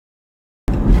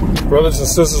Brothers and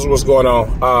sisters, what's going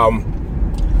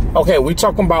on? Okay, we're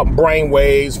talking about brain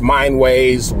waves, mind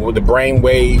waves, the brain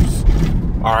waves.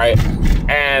 All right,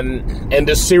 and in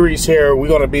this series here, we're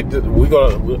gonna have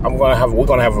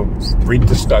a brief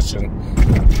discussion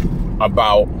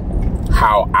about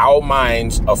how our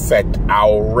minds affect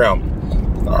our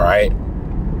realm. All right,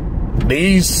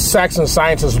 these Saxon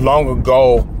scientists long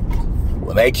ago,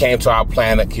 when they came to our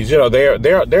planet, because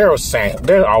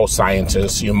they're all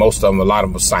scientists. Most of them, a lot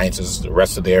of them are scientists. The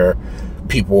rest of their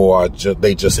people are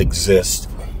they just exist.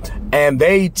 And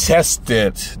they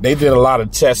did a lot of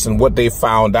tests, and what they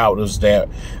found out is that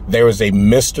there is a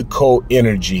mystical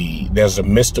energy. There's a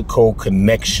mystical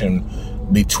connection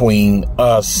between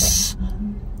us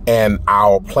and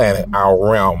our planet,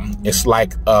 our realm. It's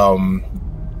like a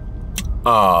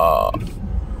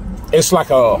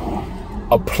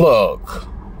plug.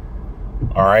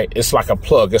 All right. It's like a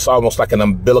plug. It's almost like an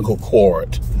umbilical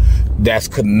cord that's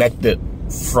connected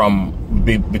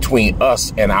between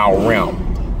us and our realm.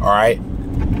 All right.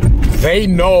 They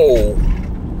know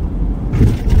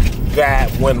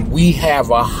that when we have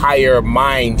a higher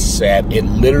mindset, it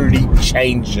literally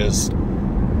changes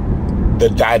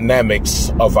the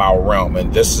dynamics of our realm.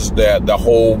 And this is the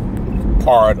whole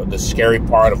part of the scary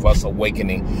part of us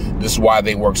awakening. This is why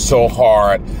they work so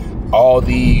hard all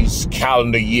these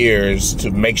calendar years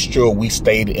to make sure we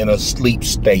stayed in a sleep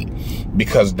state,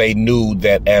 because they knew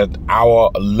that at our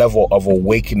level of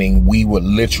awakening, we would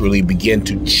literally begin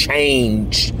to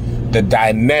change the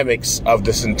dynamics of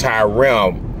this entire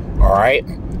realm. All right.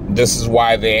 This is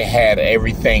why they had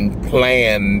everything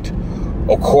planned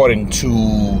according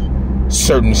to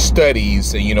certain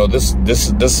studies. And, this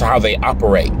is how they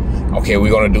operate. Okay,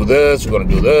 we're going to do this, we're going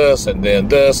to do this, and then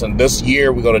this, and this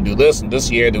year we're going to do this, and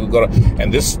this year we're going to,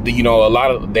 and this,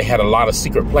 they had a lot of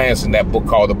secret plans in that book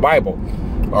called the Bible.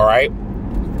 All right,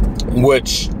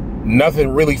 which nothing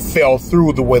really fell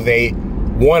through the way they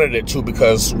wanted it to,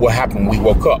 because what happened? We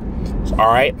woke up. All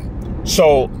right,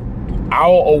 so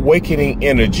our awakening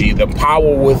energy, the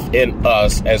power within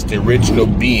us as the original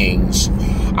beings,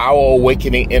 our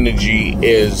awakening energy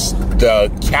is the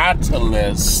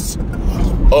catalyst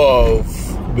of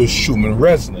the Schumann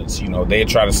resonance. They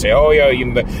try to say, oh yeah,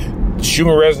 the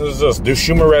Schumann resonance is this, the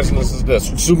Schumann resonance is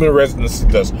this, Schumann resonance is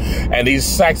this. And these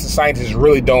Saxon scientists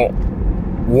really don't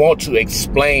want to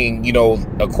explain,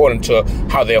 according to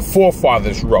how their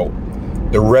forefathers wrote,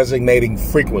 the resonating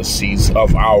frequencies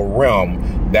of our realm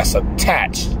that's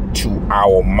attached to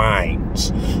our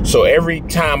minds. So every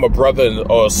time a brother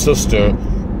or a sister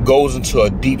goes into a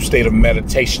deep state of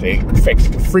meditation, it affects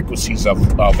the frequencies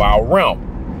of our realm.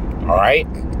 All right.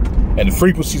 And the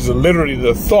frequencies are literally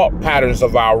the thought patterns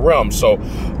of our realm. So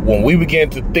when we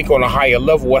begin to think on a higher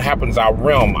level, what happens? Our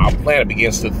realm, our planet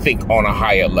begins to think on a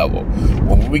higher level.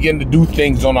 When we begin to do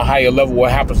things on a higher level, what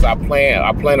happens? Our planet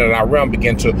and our realm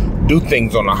begin to do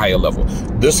things on a higher level.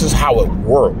 This is how it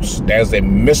works. There's a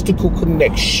mystical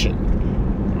connection.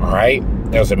 All right.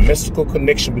 There's a mystical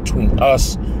connection between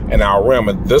us and our realm.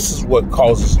 And this is what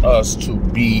causes us to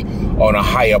be on a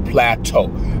higher plateau.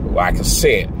 Like I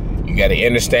said, you got to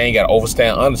understand, you got to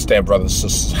understand, brothers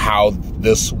and sisters, how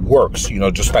this works.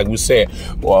 Just like we said,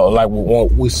 like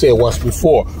we said once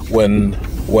before, when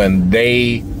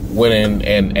they went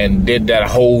in and did that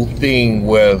whole thing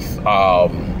with,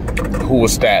 who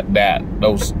was that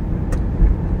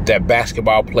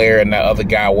basketball player and that other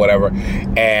guy, whatever.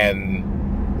 And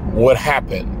what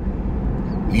happened?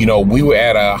 We were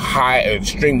at a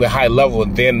extremely high level,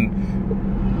 and then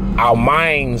our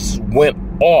minds went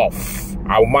off.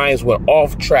 Our minds went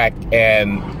off track,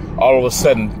 and all of a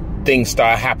sudden things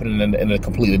started happening in a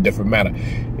completely different manner.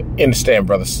 Understand,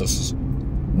 brothers and sisters,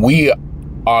 we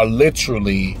are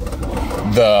literally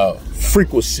the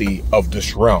frequency of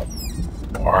this realm.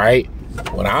 All right.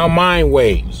 When our mind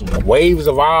waves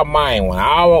of our mind, when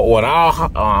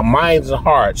our minds and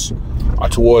hearts are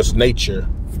towards nature,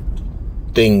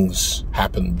 things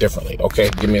happen differently. Okay,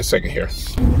 give me a second here.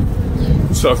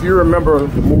 So if you remember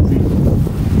the movie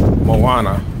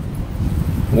Moana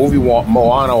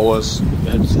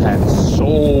had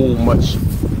so much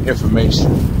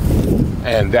information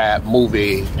in that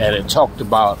movie, and it talked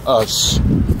about us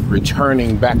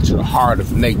returning back to the heart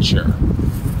of nature.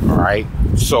 All right.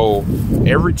 So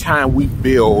every time we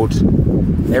build,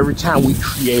 every time we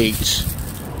create,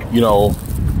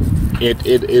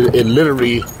 it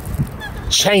literally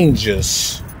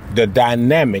changes the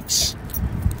dynamics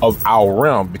of our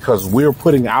realm, because we're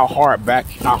putting our heart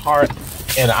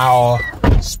and our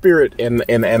spirit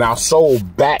and our soul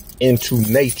back into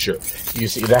nature. You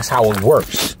see, that's how it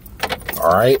works.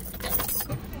 All right.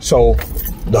 So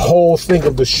the whole thing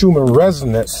of the Schumann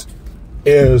resonance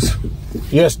is,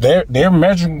 yes, they're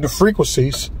measuring the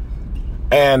frequencies,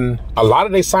 and a lot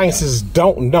of their sciences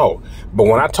don't know. But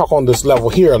when I talk on this level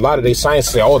here, a lot of their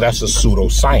sciences say, oh, that's a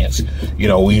pseudoscience. You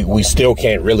know, we still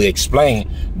can't really explain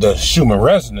the Schumann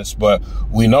resonance, but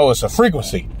we know it's a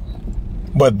frequency.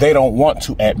 But they don't want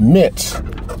to admit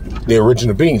the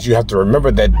original beings. You have to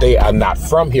remember that they are not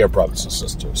from here, brothers and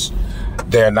sisters.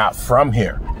 They're not from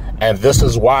here. And this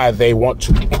is why they want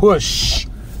to push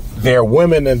their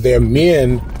women and their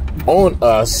men on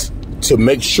us to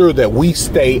make sure that we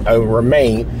stay and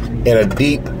remain in a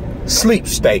deep sleep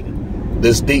state.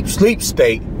 This deep sleep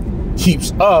state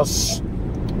keeps us,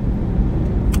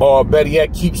 or better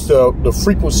yet, keeps the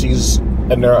frequencies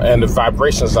and the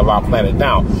vibrations of our planet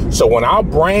down. So when our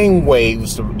brain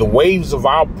waves, the waves of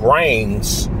our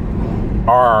brains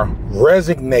are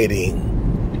resonating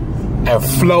and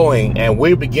flowing, and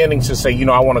we're beginning to say, you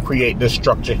know, I want to create this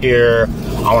structure here.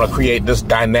 I want to create this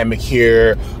dynamic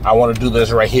here. I want to do this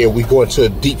right here. We go into a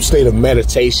deep state of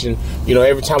meditation. You know,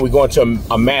 every time we go into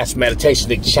a mass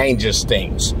meditation, it changes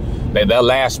things. That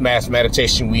last mass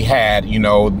meditation we had, you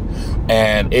know,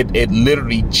 and it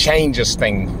literally changes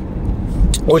things,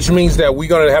 which means that we're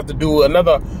going to have to do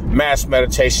another mass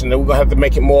meditation, and we're going to have to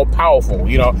make it more powerful,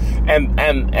 you know,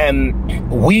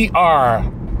 and we are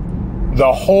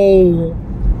the whole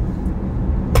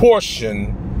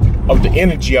portion of the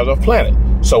energy of the planet.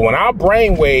 So when our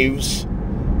brain waves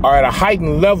are at a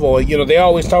heightened level, you know, they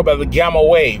always talk about the gamma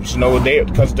waves, you know,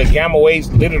 because the gamma waves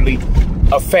literally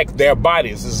affect their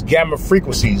bodies. It's gamma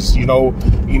frequencies, you know,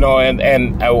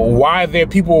 and why there are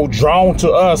people drawn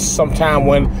to us sometime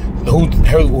who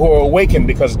are awakened,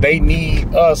 because they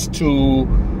need us to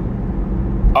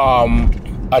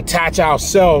attach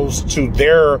ourselves to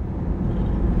their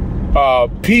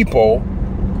people,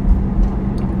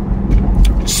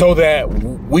 so that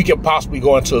we can possibly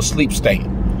go into a sleep state.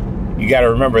 You got to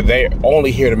remember, they're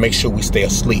only here to make sure we stay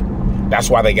asleep. That's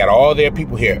why they got all their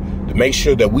people here, to make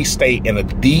sure that we stay in a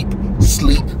deep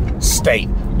sleep state,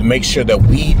 to make sure that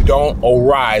we don't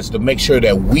arise, to make sure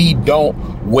that we don't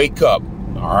wake up.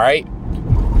 All right,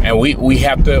 and we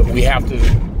have to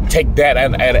take that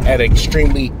at an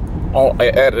extremely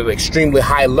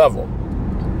high level.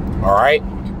 All right.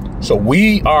 So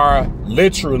we are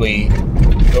literally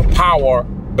the power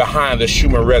behind the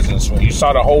Schumann resonance. When you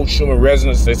saw the whole Schumann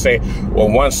resonance, they say, well,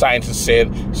 one scientist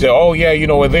said, oh yeah, you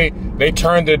know, when they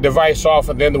turned the device off,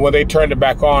 and then when they turned it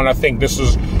back on, I think this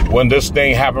is when this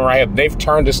thing happened right here. They've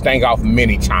turned this thing off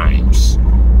many times,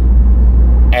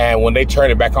 and when they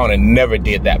turned it back on, it never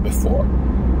did that before.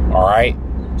 All right,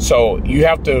 so you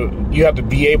have to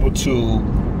be able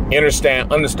to understand,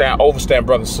 brothers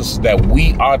and sisters, that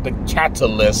we are the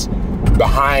catalyst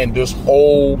behind this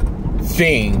whole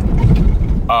thing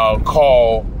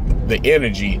called the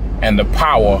energy and the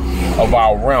power of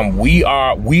our realm. We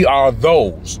are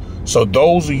those. So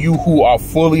those of you who are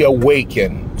fully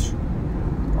awakened,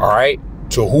 all right,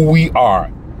 to who we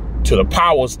are, to the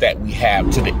powers that we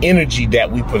have, to the energy that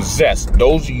we possess,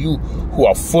 those of you who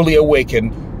are fully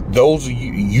awakened, those of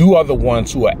you are the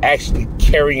ones who are actually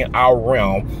carrying our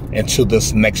realm into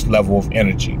this next level of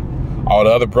energy. All the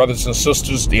other brothers and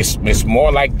sisters, it's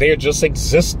more like they're just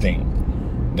existing.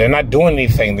 They're not doing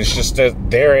anything. It's just that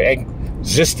they're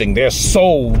existing. They're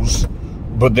souls,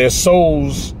 but their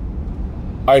souls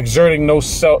are exerting no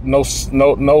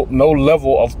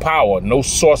level of power, no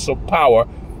source of power.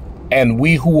 And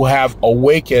we who have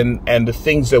awakened, and the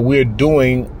things that we're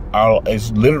doing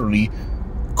is literally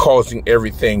causing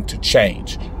everything to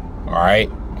change. All right.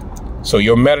 So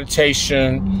your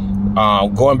meditation,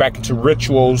 going back into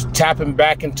rituals, tapping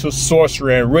back into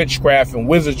sorcery and witchcraft and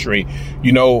wizardry,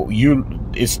 you know,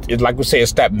 it's like we say,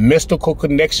 it's that mystical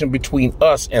connection between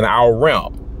us and our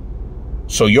realm.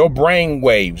 So your brain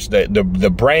waves,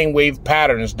 the brain wave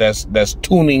patterns that's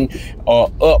tuning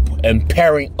up and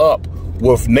pairing up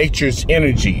with nature's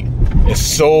energy is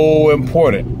so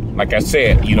important. Like I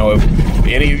said, you know, if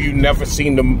any of you never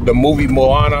seen the movie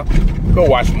Moana, go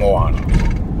watch Moana.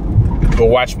 Go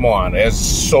watch Moana. There's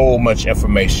so much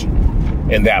information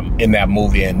in that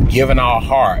movie, and giving our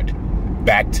heart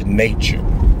back to nature.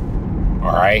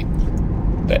 All right,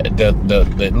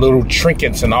 the little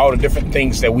trinkets and all the different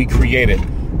things that we created.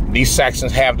 These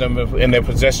Saxons have them in their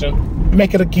possession.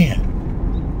 Make it again.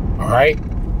 All right,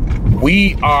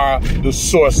 we are the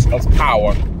source of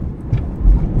power,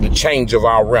 the change of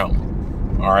our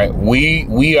realm. All right,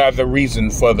 we are the reason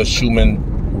for the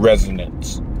Schumann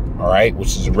resonance. All right,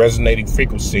 which is a resonating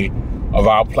frequency of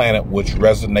our planet, which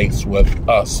resonates with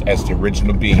us as the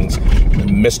original beings, the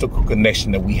mystical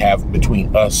connection that we have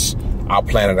between us, our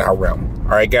planet, and our realm.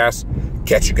 All right, guys,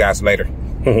 catch you guys later.